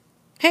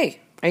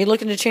Hey, are you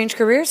looking to change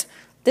careers?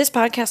 This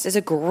podcast is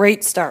a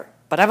great start,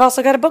 but I've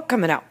also got a book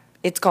coming out.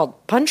 It's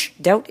called Punch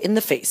Doubt in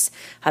the Face: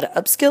 How to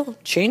Upskill,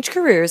 Change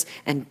Careers,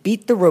 and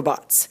Beat the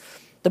Robots.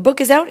 The book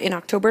is out in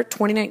October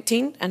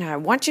 2019, and I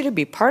want you to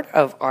be part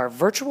of our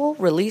virtual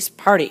release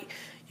party.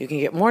 You can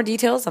get more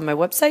details on my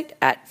website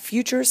at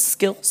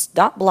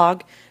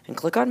futureskills.blog and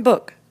click on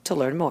book to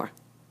learn more.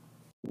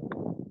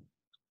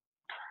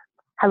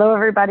 Hello,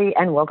 everybody,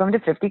 and welcome to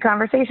 50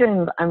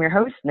 Conversations. I'm your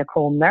host,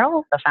 Nicole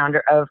Merrill, the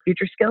founder of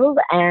Future Skills,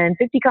 and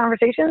 50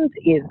 Conversations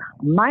is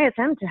my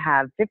attempt to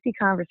have 50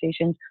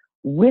 conversations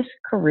with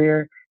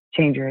career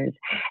changers.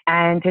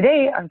 And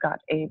today I've got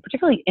a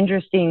particularly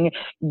interesting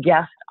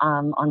guest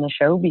on the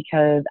show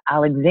because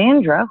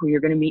Alexandra, who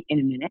you're going to meet in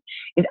a minute,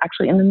 is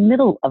actually in the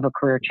middle of a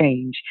career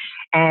change.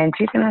 And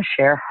she's going to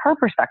share her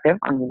perspective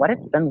on what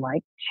it's been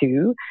like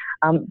to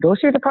go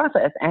through the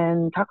process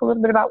and talk a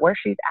little bit about where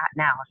she's at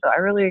now. So I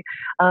really,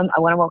 I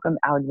want to welcome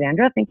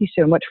Alexandra. Thank you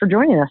so much for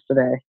joining us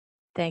today.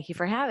 Thank you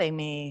for having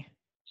me.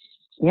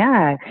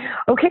 Yeah.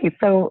 Okay.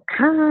 So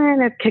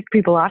kind of kick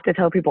people off to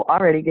tell people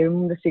already, give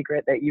them the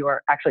secret that you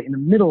are actually in the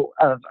middle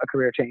of a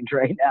career change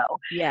right now.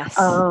 Yes.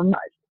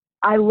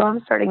 I love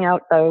starting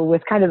out though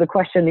with kind of the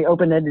question, the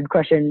open-ended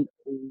question,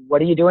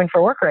 what are you doing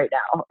for work right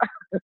now?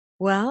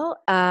 Well,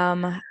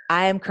 I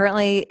am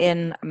currently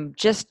in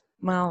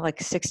like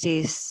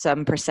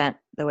 67%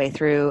 the way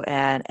through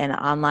an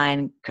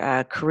online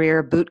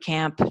career boot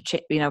camp,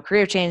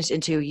 career change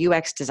into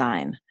UX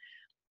design.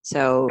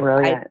 So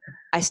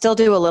I still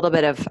do a little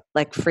bit of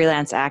like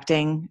freelance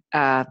acting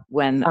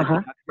when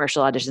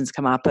commercial auditions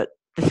come up, but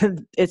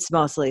it's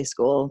mostly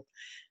school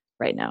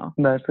right now.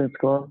 Mostly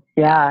school.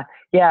 Yeah.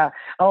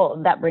 Oh,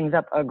 that brings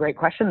up a great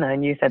question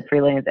then. You said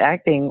freelance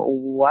acting.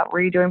 What were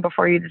you doing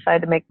before you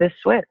decided to make this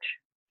switch?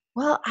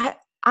 Well,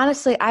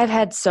 I've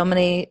had so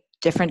many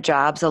different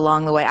jobs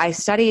along the way. I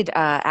studied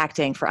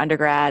acting for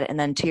undergrad and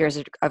then 2 years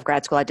of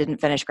grad school. I didn't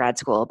finish grad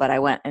school, but I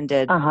went and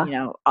did,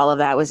 all of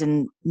that. Was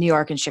in New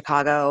York and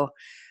Chicago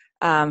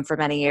for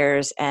many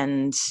years.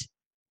 But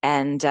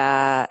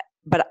to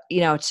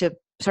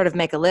sort of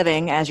make a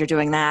living as you're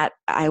doing that,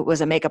 I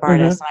was a makeup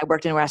artist and I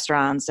worked in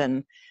restaurants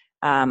and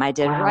I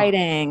did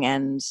writing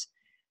and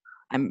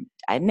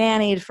I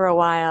nannied for a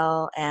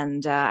while.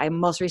 And I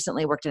most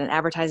recently worked in an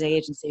advertising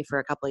agency for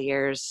a couple of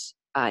years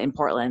in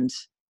Portland.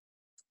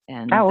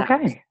 And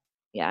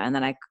and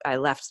then I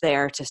left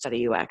there to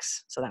study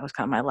UX. So that was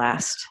kind of my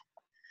last.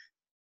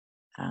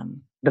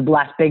 The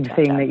last big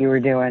thing that you were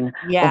doing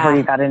before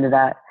you got into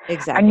that.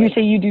 Exactly. And you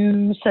say you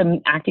do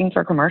some acting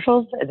for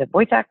commercials? Is it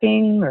voice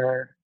acting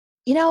or?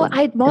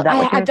 I've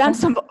done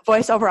some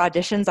voiceover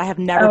auditions. I have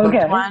never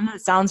booked one.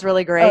 It sounds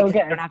really great. You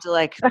don't have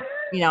to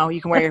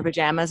you can wear your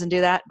pajamas and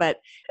do that, but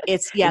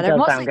it's, they're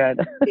mostly, sound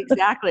good.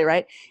 Exactly.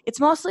 Right. It's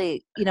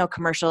mostly,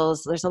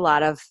 commercials. There's a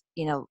lot of,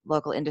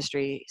 local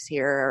industries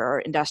here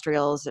or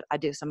industrials. I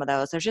do some of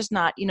those. There's just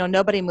not,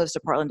 nobody moves to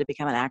Portland to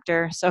become an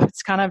actor. So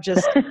it's kind of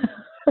just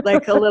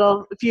like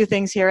a few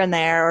things here and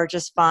there, or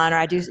just fun, or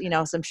I do,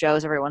 some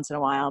shows every once in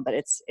a while, but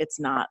it's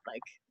not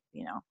like,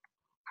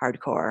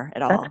 hardcore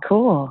at all. That's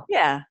cool.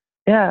 Yeah.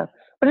 Yeah.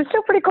 But it's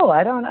still pretty cool.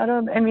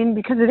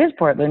 Because it is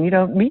Portland, you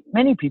don't meet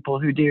many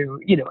people who do,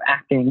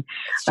 acting.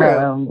 It's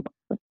true.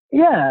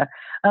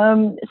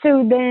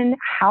 So then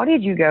how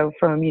did you go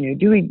from,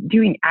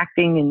 doing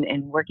acting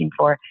and working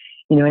for,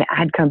 an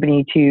ad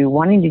company to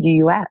wanting to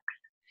do UX?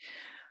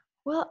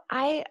 Well,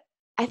 I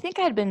think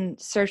I'd been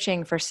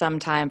searching for some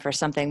time for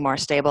something more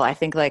stable. I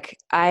think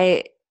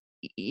I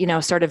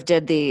sort of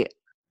did the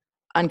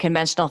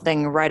unconventional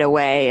thing right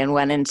away and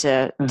went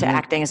into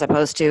acting as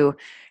opposed to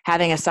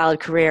having a solid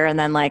career and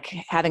then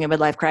having a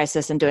midlife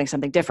crisis and doing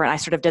something different. I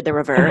sort of did the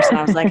reverse and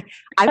I was like,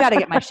 I've got to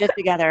get my shit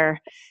together.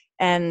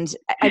 And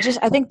I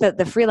think that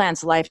the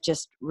freelance life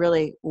just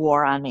really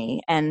wore on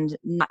me, and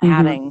not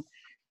having,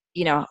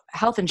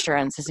 health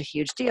insurance is a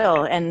huge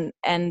deal. And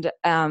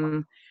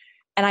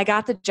I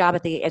got the job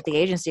at the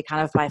agency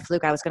kind of by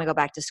fluke. I was going to go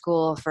back to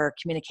school for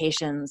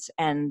communications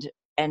and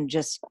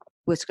just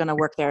was going to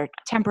work there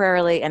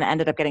temporarily and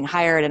ended up getting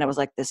hired. And it was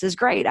like, this is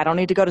great. I don't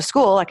need to go to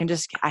school.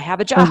 I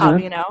have a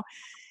job,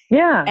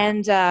 Yeah.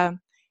 And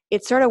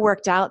it sort of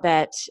worked out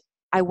that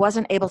I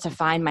wasn't able to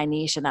find my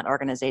niche in that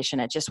organization.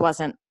 It just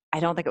wasn't,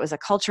 I don't think it was a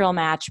cultural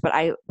match, but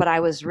I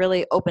was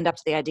really opened up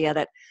to the idea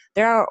that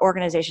there are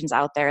organizations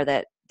out there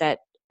that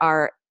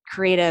are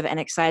creative and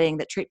exciting,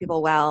 that treat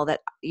people well, that,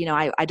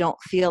 I don't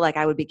feel like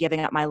I would be giving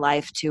up my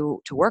life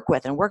to work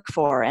with and work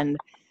for. And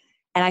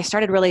I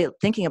started really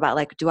thinking about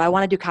do I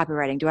want to do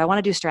copywriting? Do I want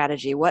to do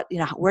strategy? What,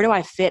 where do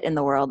I fit in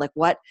the world?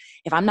 What,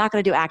 if I'm not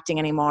going to do acting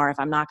anymore, if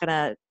I'm not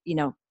going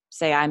to,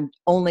 say I'm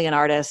only an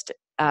artist,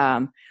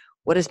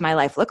 what does my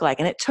life look like?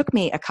 And it took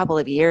me a couple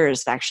of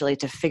years actually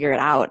to figure it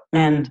out.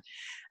 And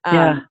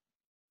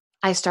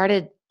I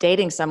started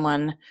dating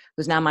someone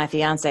who's now my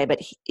fiance, but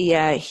he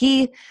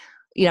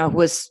I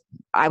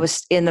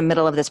was in the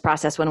middle of this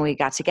process when we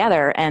got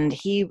together, and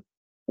he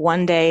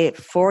one day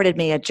forwarded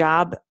me a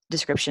job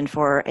description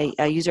for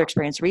a user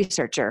experience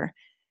researcher.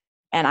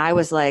 And I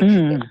was like,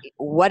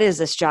 what is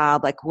this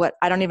job? Like, what,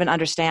 I don't even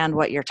understand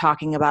what you're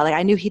talking about. Like,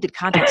 I knew he did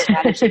content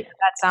strategy.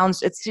 That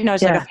sounds, it's, it's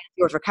like a fancy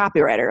word for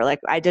copywriter. Like,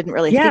 I didn't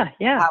really think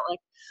about like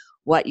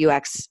what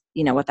UX,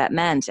 what that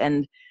meant.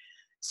 And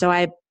so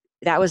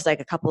that was like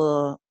like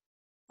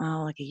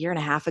a year and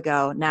a half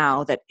ago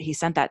now that he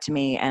sent that to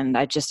me. And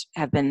I just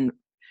have been,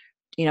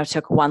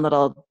 took one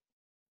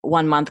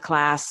 1-month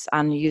class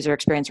on user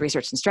experience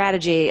research and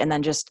strategy, and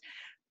then just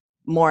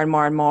more and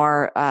more and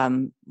more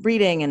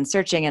reading and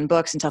searching and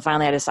books until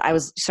finally I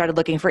started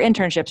looking for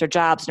internships or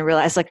jobs and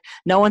realized like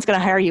no one's going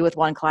to hire you with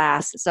one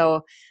class.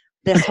 So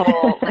this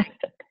whole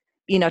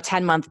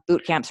 10-month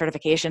boot camp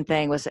certification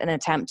thing was an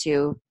attempt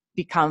to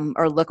become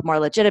or look more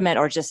legitimate,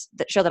 or just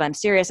show that I'm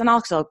serious and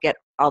also get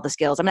all the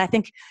skills. I mean, I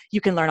think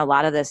you can learn a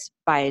lot of this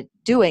by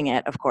doing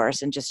it, of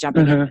course, and just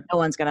jumping in. No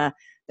one's going to,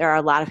 there are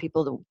a lot of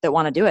people that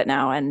want to do it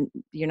now, and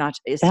you're not,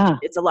 it's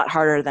a lot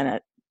harder than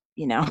it,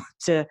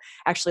 to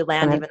actually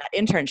land even that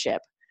internship.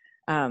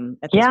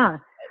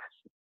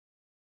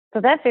 So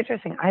that's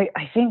interesting. I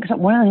think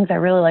one of the things I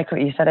really liked what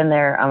you said in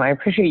there, I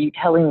appreciate you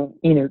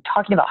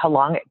talking about how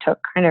long it took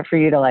kind of for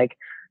you to like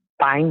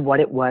find what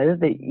it was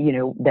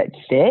that, that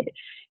fit,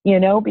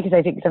 because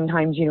I think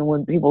sometimes,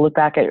 when people look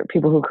back at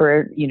people who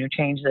career,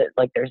 change, that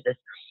like there's this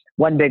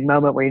one big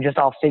moment where you just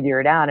all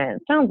figure it out. And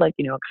it sounds like,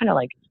 it kind of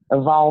like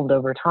evolved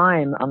over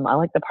time. I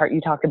like the part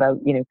you talked about,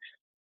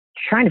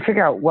 trying to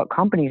figure out what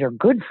companies are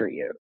good for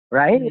you,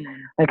 right?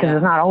 Because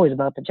it's not always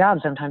about the job.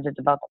 Sometimes it's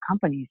about the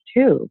companies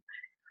too.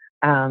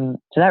 So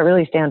that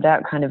really stands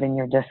out kind of in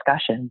your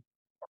discussion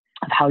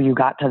of how you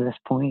got to this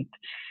point.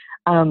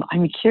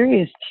 I'm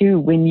curious too,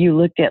 when you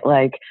looked at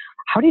like,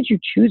 how did you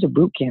choose a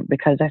boot camp?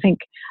 Because I think,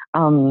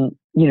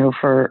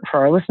 for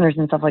our listeners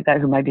and stuff like that,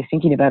 who might be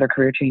thinking about a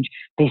career change,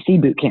 they see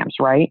boot camps,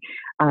 right?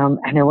 And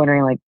they're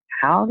wondering like,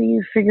 how do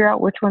you figure out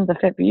which one's a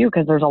fit for you?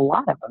 Because there's a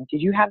lot of them.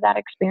 Did you have that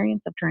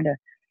experience of trying to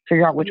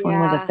figure out which one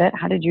was a fit?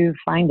 How did you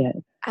find it?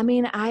 I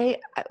mean, it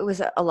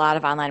was a lot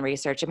of online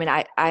research. I mean,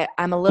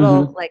 I'm a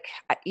little like,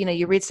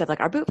 you read stuff like,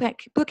 are boot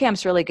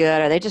camps really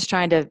good? Are they just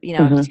trying to,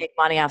 take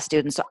money off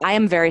students? So I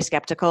am very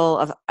skeptical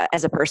of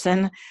as a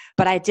person,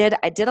 but I did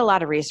a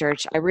lot of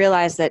research. I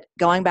realized that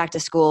going back to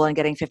school and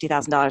getting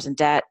 $50,000 in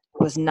debt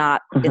was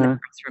not in the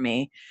cards for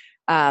me.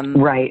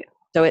 Right.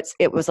 So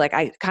it was like,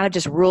 I kind of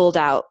just ruled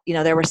out,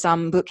 there were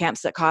some boot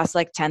camps that cost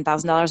like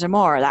 $10,000 or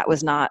more. That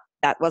wasn't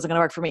going to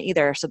work for me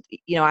either. So,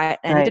 I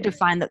needed to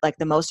find that like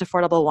the most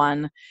affordable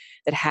one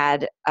that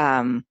had,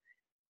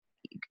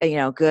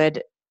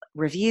 good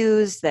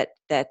reviews that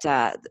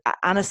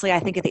honestly, I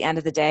think at the end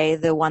of the day,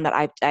 the one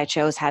that I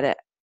chose has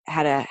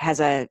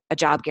a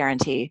job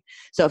guarantee.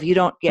 So if you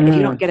don't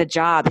get a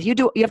job,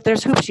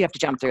 there's hoops you have to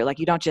jump through. Like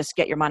you don't just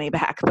get your money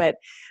back, but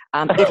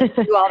if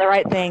you do all the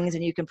right things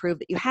and you can prove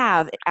that you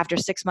have, after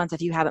 6 months,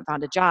 if you haven't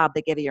found a job,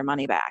 they give you your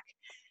money back.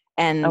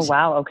 And oh,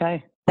 wow.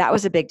 Okay. That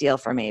was a big deal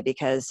for me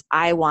because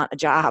I want a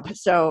job.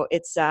 So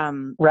it's,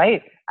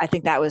 right. I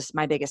think that was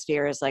my biggest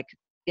fear, is like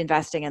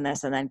investing in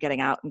this and then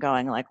getting out and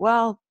going like,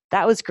 well,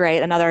 that was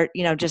great. Another,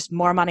 just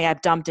more money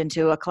I've dumped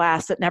into a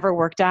class that never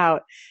worked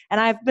out.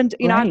 And I've been,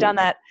 I've done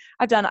that.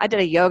 I did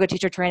a yoga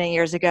teacher training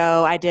years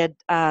ago. I did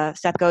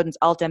Seth Godin's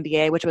Alt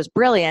MBA, which was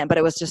brilliant, but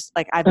it was just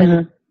like, I've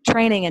been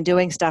training and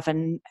doing stuff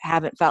and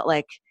haven't felt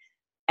like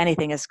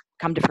anything has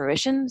come to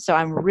fruition. So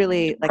I'm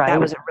really like, that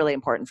was really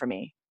important for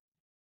me.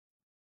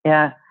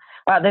 Yeah.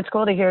 Wow, that's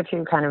cool to hear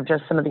too, kind of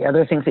just some of the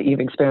other things that you've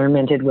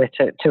experimented with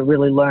to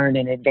really learn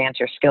and advance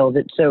your skills.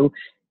 It's so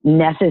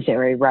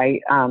necessary, right?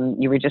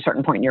 You reach a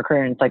certain point in your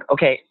career and it's like,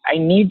 okay, I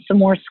need some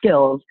more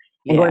skills,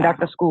 and going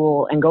back to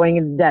school and going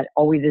into debt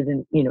always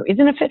isn't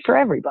a fit for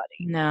everybody.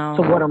 No.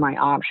 So what are my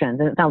options?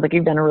 And it sounds like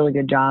you've done a really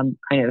good job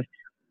kind of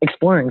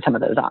exploring some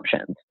of those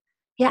options.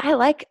 Yeah,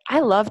 I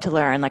love to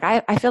learn. Like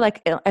I feel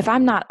like if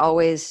I'm not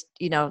always,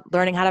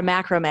 learning how to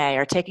macrame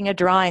or taking a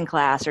drawing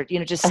class or,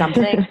 just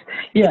something,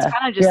 it's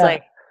kind of just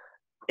like,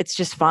 it's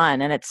just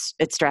fun and it's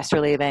stress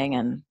relieving,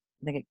 and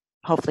I think it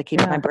hopefully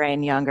keeps my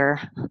brain younger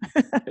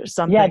or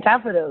something. Yeah,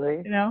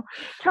 definitely.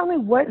 Tell me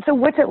what's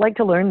it like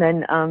to learn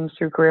then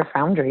through Career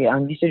Foundry?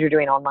 You said you're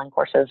doing online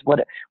courses.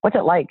 What's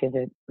it like? Is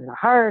it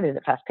hard? Is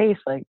it fast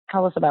paced? Like,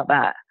 tell us about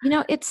that.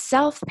 It's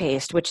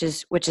self-paced, which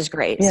is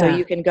great. Yeah. So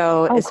you can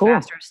go as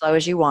fast or slow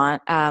as you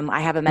want.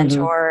 I have a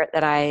mentor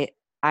that I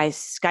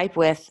Skype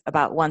with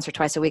about once or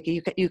twice a week.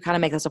 You kind of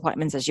make those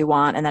appointments as you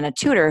want, and then a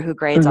tutor who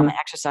grades all my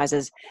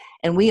exercises,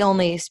 and we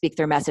only speak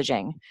through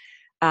messaging.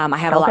 I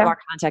have a lot more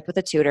contact with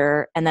the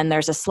tutor, and then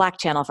there's a Slack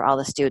channel for all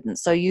the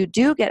students. So you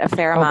do get a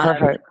fair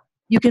amount of,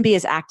 you can be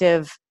as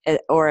active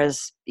or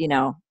as,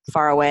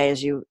 far away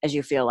as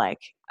you feel like.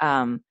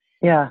 And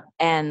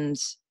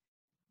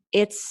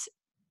I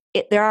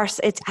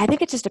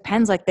think it just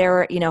depends. Like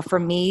for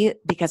me,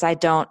 because I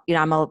don't,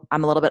 I'm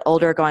a little bit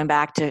older going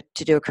back to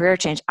do a career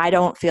change. I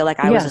don't feel like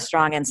I was as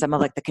strong in some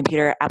of like the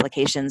computer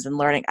applications and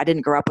learning. I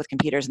didn't grow up with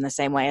computers in the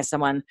same way as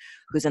someone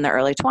who's in their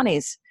early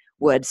 20s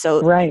would. So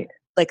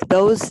like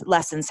those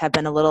lessons have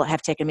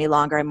taken me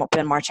longer and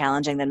been more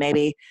challenging than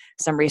maybe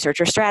some research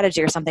or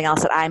strategy or something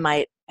else that I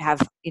might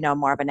have,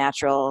 more of a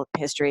natural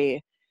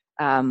history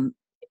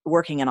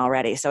working in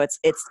already. So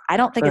I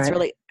don't think it's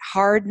really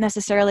hard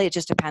necessarily. It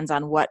just depends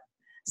on what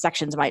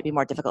sections might be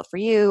more difficult for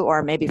you,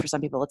 or maybe for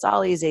some people it's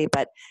all easy,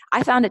 but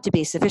I found it to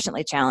be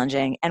sufficiently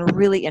challenging and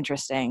really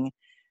interesting.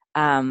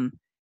 And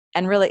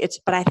really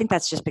but I think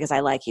that's just because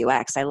I like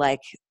UX. I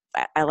like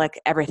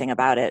everything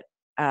about it,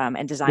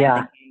 and design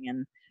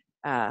thinking.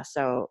 And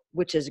so,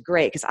 which is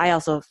great, because I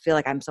also feel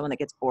like I'm someone that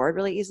gets bored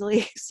really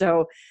easily.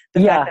 So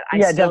the fact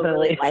that I still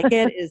really like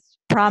it is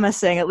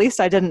promising. At least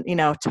I didn't,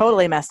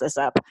 totally mess this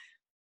up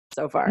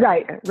so far.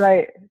 Right.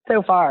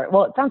 So far.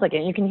 Well, it sounds like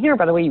it. You can hear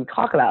by the way you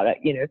talk about it,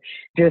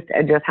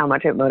 just how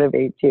much it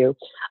motivates you.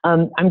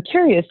 I'm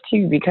curious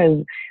too,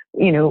 because,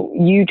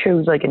 you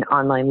chose like an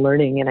online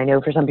learning, and I know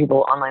for some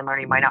people online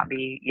learning might not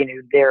be,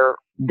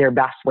 their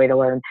best way to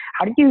learn.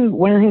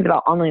 One of the things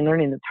about online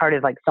learning that's hard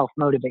is like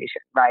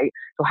self-motivation, right?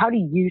 So how do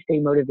you stay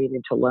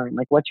motivated to learn?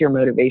 Like, what's your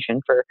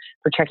motivation for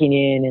checking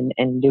in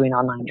and doing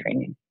online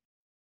training?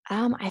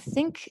 I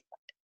think,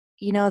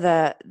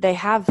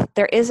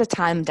 there is a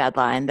time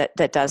deadline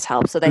that does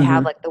help. So they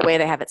have, like, the way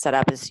they have it set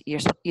up is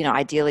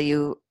ideally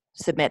you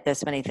submit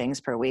this many things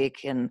per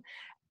week, and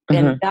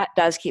that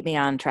does keep me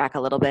on track a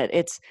little bit.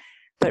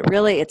 But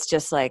really it's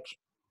just like,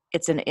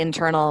 it's an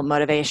internal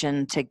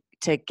motivation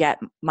to get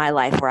my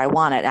life where I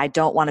want it. I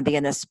don't want to be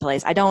in this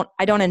place. I don't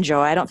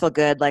feel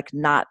good, like,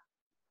 not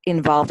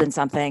involved in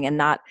something, and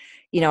not,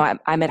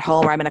 I'm at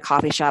home or I'm in a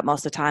coffee shop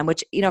most of the time,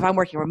 which, if I'm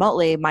working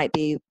remotely might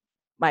be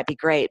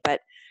great,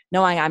 but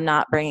knowing I'm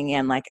not bringing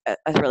in like a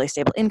really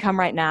stable income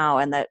right now,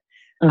 and that,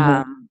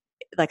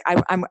 like,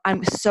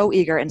 I'm so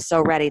eager and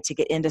so ready to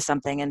get into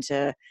something and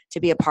to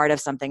be a part of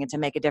something and to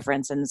make a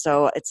difference. And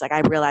so it's like, I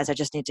realize I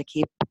just need to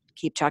keep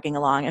chugging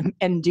along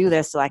and do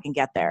this so I can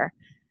get there.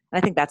 And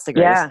I think that's the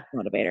greatest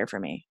motivator for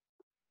me.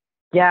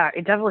 Yeah,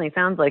 it definitely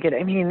sounds like it.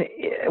 I mean,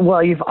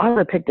 well, you've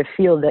also picked a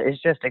field that is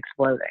just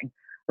exploding,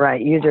 right?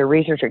 User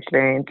research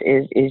experience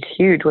is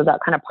huge. Was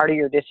that kind of part of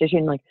your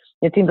decision? Like,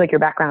 it seems like your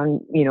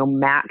background,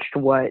 matched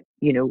what,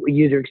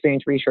 user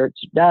experience research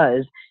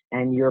does.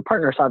 And your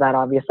partner saw that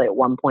obviously at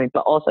one point,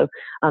 but also,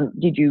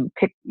 did you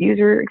pick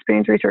user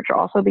experience research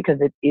also because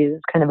it is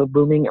kind of a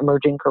booming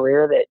emerging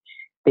career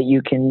that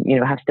you can,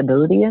 have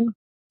stability in?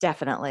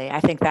 Definitely.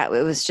 I think that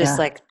it was just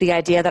like the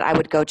idea that I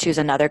would go choose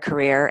another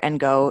career and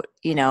go,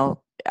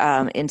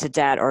 into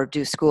debt or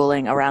do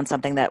schooling around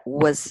something that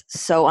was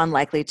so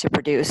unlikely to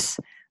produce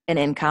an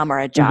income or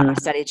a job, a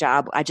steady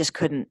job. I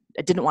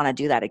didn't want to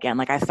do that again.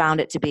 Like, I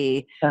found it to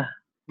be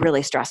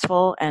really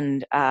stressful.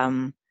 And,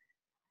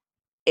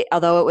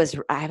 although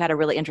I've had a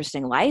really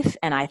interesting life,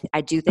 and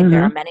I do think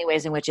there are many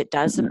ways in which it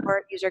does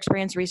support user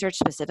experience research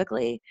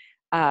specifically.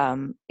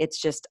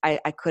 It's just,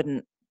 I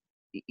couldn't,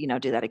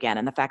 do that again.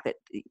 And the fact that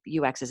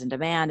UX is in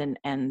demand,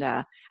 and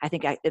I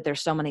think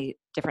there's so many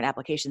different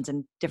applications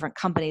and different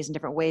companies and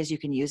different ways you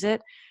can use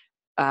it,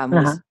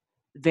 was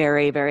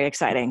very, very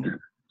exciting.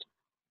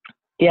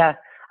 Yeah.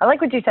 I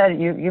like what you said.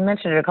 You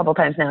mentioned it a couple of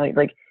times now,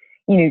 like,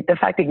 the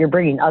fact that you're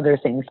bringing other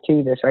things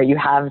to this, right? You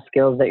have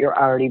skills that you're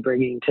already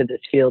bringing to this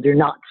field. You're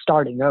not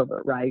starting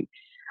over, right?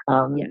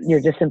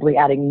 You're just simply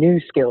adding new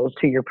skills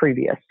to your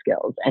previous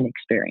skills and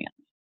experience.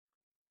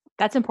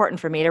 That's important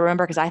for me to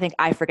remember, because I think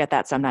I forget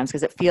that sometimes,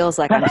 because it feels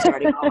like I'm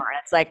starting over. And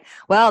it's like,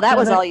 well, that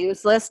was all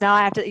useless. Now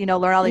I have to,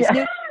 learn all these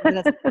new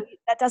things.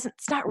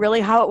 It's not really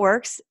how it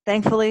works,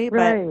 thankfully,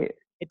 but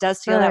it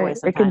does feel that way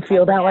sometimes. It can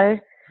feel that way.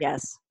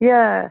 Yes.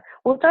 Yeah.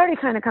 Well, it's already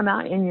kind of come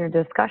out in your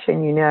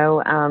discussion, in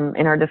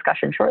our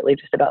discussion shortly,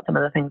 just about some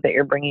of the things that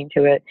you're bringing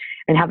to it.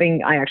 And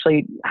I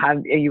actually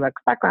have a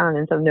UX background.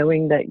 And so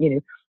knowing that,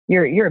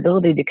 your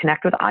ability to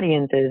connect with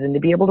audiences and to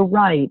be able to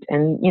write,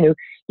 and,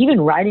 even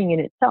writing in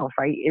itself,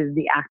 right, is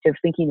the act of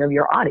thinking of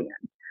your audience,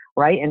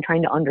 right? And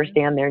trying to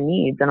understand their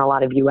needs. And a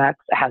lot of UX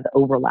has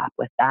overlap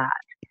with that.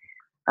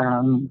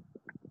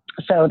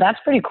 So that's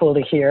pretty cool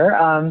to hear.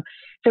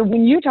 So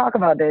when you talk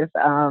about this,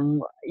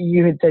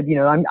 you had said,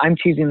 I'm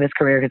choosing this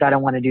career because I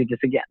don't want to do this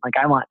again. Like,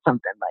 I want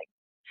something like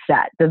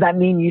set. Does that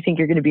mean you think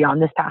you're going to be on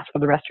this path for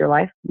the rest of your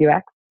life,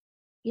 UX?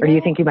 Or do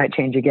you think you might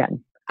change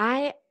again?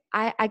 I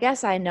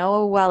guess I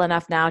know well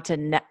enough now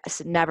to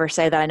never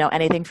say that I know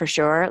anything for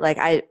sure. Like,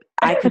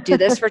 I could do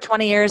this for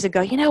 20 years and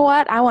go, you know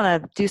what? I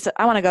want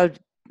to go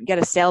get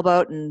a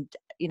sailboat and,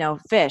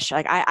 fish.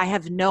 Like, I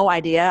have no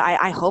idea.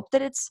 I hope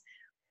that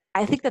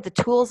I think that the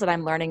tools that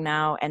I'm learning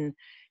now, and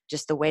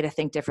just the way to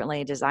think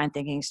differently, design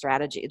thinking,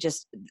 strategy,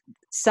 just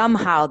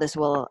somehow this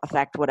will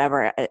affect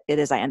whatever it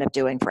is I end up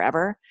doing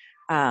forever.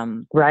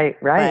 Right.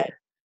 But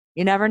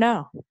you never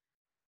know.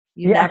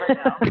 You never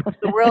know.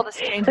 The world is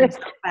changing so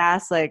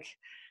fast. Like,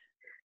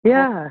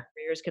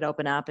 careers could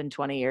open up in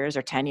 20 years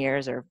or 10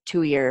 years or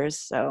 2 years.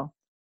 So,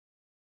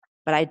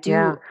 but I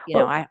do,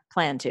 I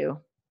plan to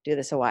do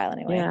this a while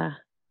anyway. Yeah.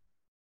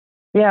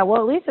 Yeah.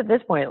 Well, at least at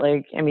this point,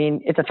 like, I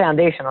mean, it's a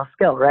foundational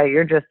skill, right?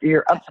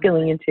 You're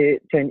upskilling into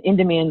an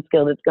in-demand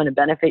skill that's going to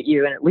benefit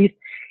you. And at least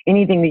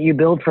anything that you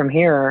build from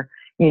here,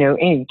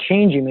 any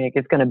change you make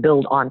is going to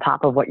build on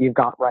top of what you've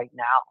got right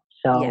now.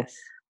 So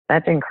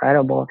that's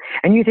incredible.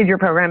 And you said your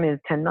program is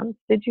 10 months,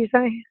 did you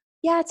say?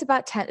 Yeah, it's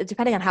about 10,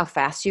 depending on how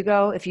fast you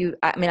go. If you,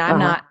 I mean,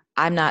 Uh-huh.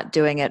 I'm not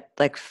doing it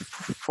like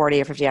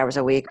 40 or 50 hours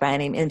a week by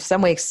any, in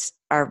some weeks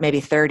are maybe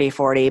 30,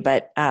 40,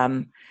 but,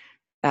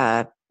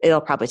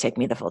 it'll probably take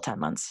me the full 10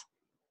 months.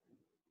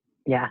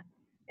 Yeah.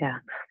 Yeah.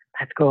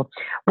 That's cool.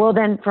 Well,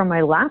 then for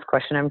my last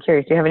question, I'm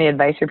curious, do you have any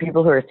advice for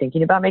people who are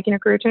thinking about making a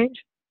career change?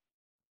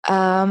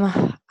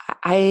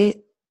 I,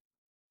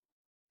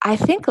 I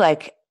think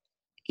like,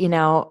 you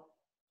know,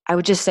 I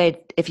would just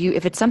say if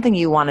it's something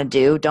you want to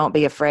do, don't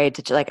be afraid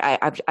to like.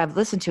 I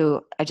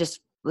just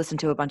listened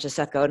to a bunch of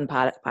Seth Godin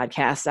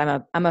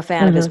podcasts. I'm a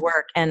fan of his Mm-hmm.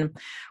 work, and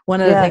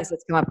one of the Yeah. things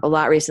that's come up a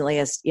lot recently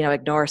is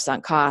ignore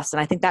sunk costs, and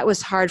I think that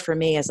was hard for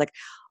me. Is like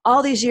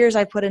all these years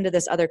I put into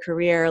this other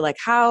career, like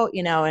how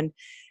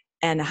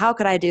and how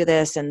could I do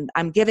this, and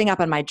I'm giving up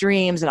on my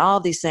dreams and all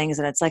of these things,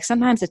 and it's like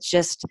sometimes it's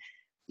just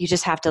you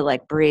just have to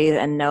like breathe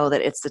and know that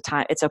it's the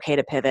time, it's okay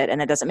to pivot,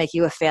 and it doesn't make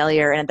you a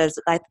failure. And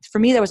for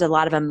me, there was a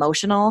lot of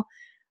emotional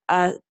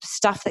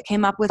stuff that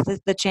came up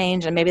with the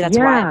change, and maybe that's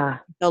why it Yeah.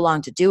 took so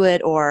long to do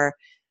it. Or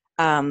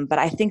but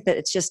I think that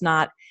it's just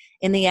not,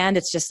 in the end,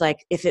 it's just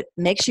like if it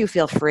makes you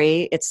feel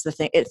free, it's the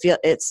thing,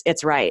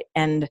 it's right.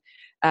 And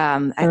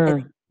I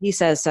think Mm. he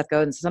says, Seth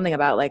Godin, something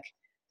about like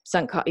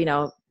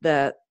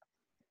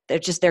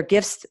they're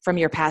gifts from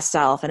your past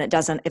self, and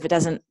if it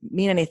doesn't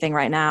mean anything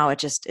right now,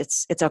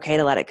 it's okay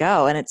to let it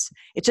go. And it's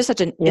just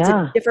it's a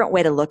Yeah. different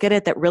way to look at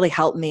it that really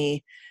helped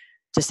me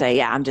to say,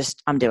 yeah,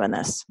 I'm doing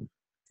this,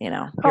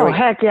 here Oh, we go.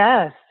 heck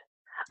yes.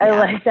 I Yeah.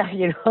 like that,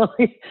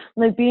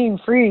 like being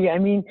free. I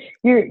mean,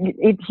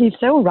 he's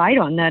so right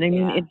on that. I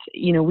mean,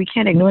 Yeah. we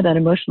can't ignore that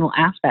emotional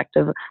aspect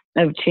of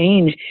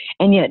change.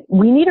 And yet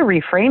we need a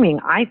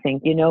reframing, I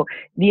think.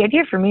 The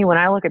idea for me when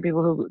I look at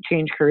people who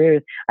change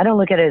careers, I don't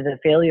look at it as a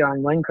failure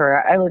on one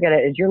career. I look at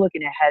it as you're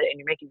looking ahead and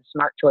you're making a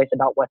smart choice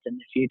about what's in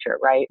the future,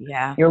 right?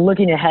 Yeah. You're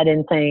looking ahead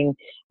and saying,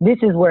 this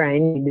is where I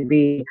need to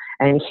be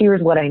and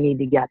here's what I need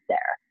to get there.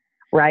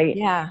 Right.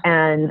 Yeah.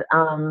 And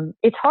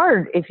it's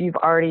hard if you've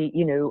already,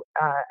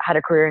 had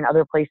a career in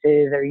other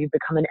places or you've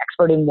become an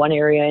expert in one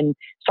area, and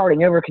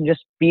starting over can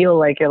just feel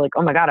like you're like,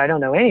 oh my God, I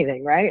don't know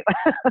anything. Right.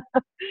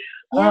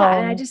 Yeah,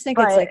 and I just think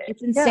But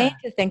it's insane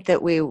yeah. to think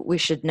that we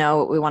should know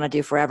what we want to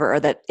do forever, or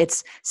that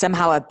it's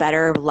somehow a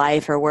better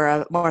life, or we're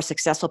a more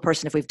successful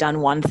person if we've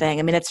done one thing.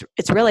 I mean, it's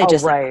really Oh,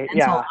 just like right. a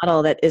mental Yeah.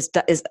 model that is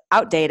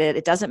outdated.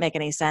 It doesn't make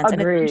any sense, and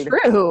it's Agreed.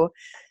 untrue.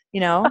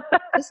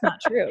 It's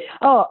not true.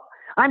 Oh,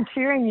 I'm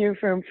cheering you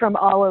from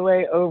all the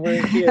way over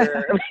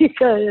here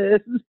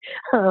because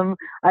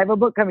I have a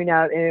book coming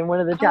out, and in one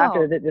of the Oh,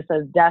 chapters it just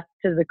says death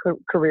to the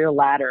career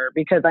ladder,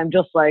 because I'm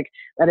just like,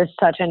 that is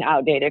such an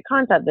outdated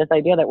concept, this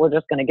idea that we're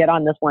just going to get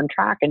on this one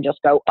track and just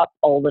go up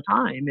all the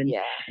time. And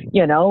yeah,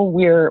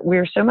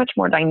 we're so much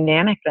more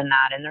dynamic than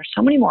that, and there's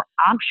so many more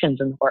options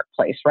in the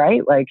workplace,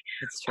 right? Like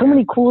it's so true.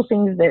 many cool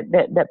things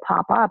that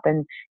pop up,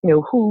 and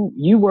who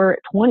you were at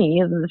 20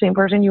 isn't the same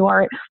person you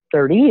are at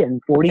 30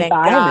 and Thank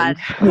 45 and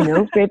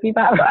God.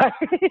 55.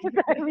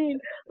 I mean,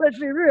 let's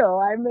be real,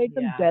 I made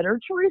some Yeah. better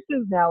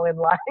choices now in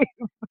life.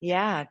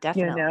 Yeah, you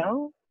definitely.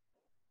 know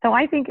so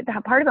I think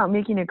that part about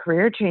making a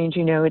career change,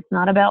 it's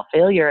not about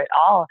failure at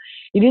all.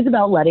 It is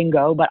about letting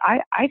go. But I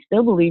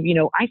still believe,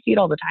 I see it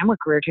all the time with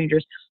career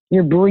changers.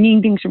 You're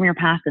bringing things from your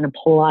past and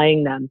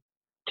applying them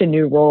to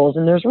new roles.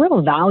 And there's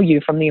real value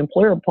from the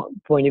employer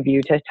point of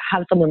view to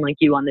have someone like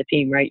you on the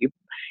team, right?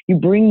 You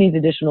bring these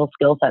additional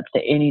skill sets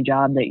to any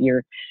job that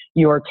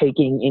you're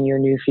taking in your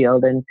new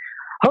field. And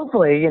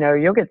hopefully,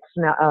 you'll get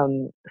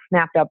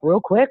snapped up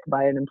real quick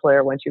by an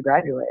employer once you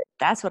graduate.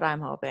 That's what I'm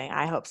hoping.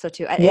 I hope so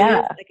too. It is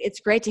Yeah. like, it's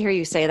great to hear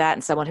you say that,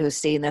 and someone who's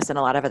seen this in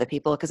a lot of other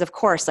people. Because of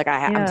course, like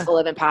I'm Yeah. full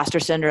of imposter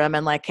syndrome,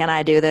 and like, can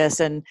I do this?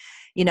 And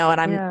and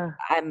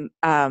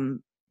Yeah.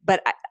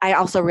 but I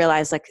also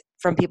realize, like,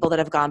 from people that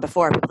have gone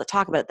before, people that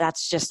talk about it,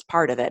 that's just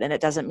part of it, and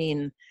it doesn't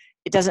mean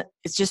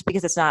it's just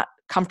because it's not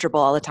comfortable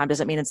all the time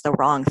doesn't mean it's the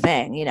wrong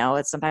thing.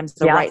 It's sometimes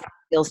the Yeah. right thing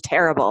feels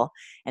terrible,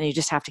 and you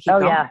just have to keep Oh,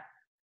 going. yeah.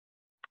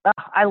 Oh,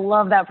 I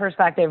love that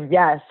perspective.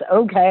 Yes.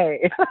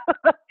 Okay.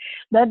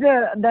 That's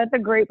a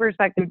great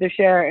perspective to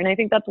share. And I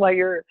think that's why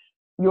your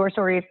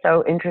story is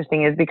so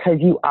interesting, is because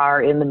you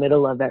are in the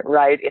middle of it,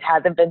 right? It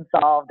hasn't been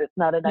solved. It's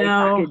not a nice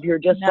No, package. You're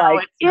just no,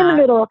 like it's in the not.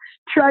 middle,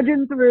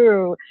 trudging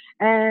through.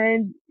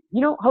 And,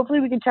 hopefully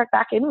we can check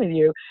back in with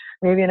you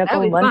maybe in a That'd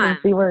couple be months and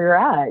fun. see where you're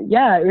at.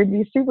 Yeah, it would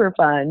be super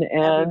fun. That'd be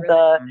And,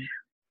 really fun.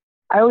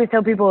 I always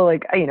tell people,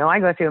 like, I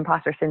go through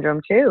imposter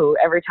syndrome too.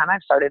 Every time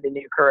I've started a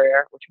new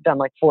career, which I've done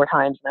like 4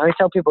 times. And I always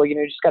tell people, you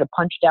just got to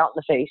punch it out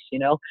in the face,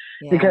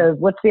 Yeah. because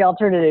what's the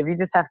alternative? You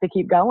just have to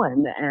keep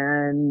going.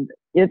 And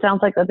it sounds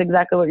like that's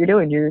exactly what you're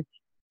doing. You're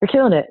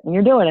killing it and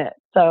you're doing it.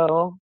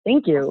 So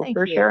thank Well, you thank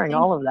for you. sharing Thank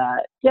all of you.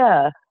 that.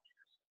 Yeah.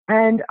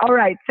 And all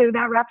right, so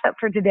that wraps up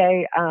for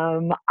today.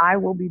 I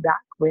will be back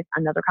with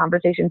another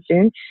conversation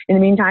soon. In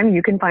the meantime,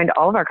 you can find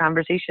all of our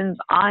conversations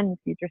on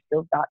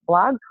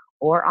futureskills.blog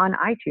or on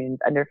iTunes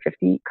under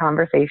 50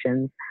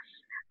 Conversations.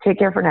 Take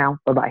care for now.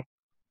 Bye-bye.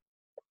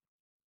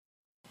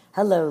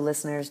 Hello,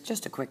 listeners.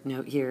 Just a quick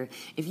note here.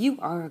 If you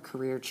are a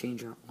career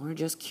changer or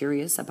just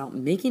curious about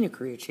making a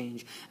career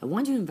change, I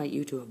want to invite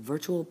you to a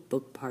virtual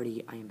book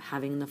party I am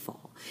having in the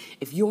fall.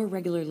 If you're a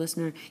regular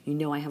listener, you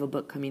know I have a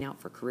book coming out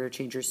for career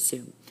changers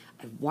soon.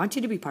 I want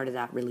you to be part of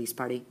that release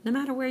party, no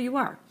matter where you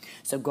are.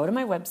 So go to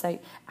my website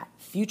at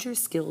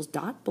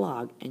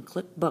futureskills.blog and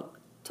click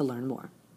book to learn more.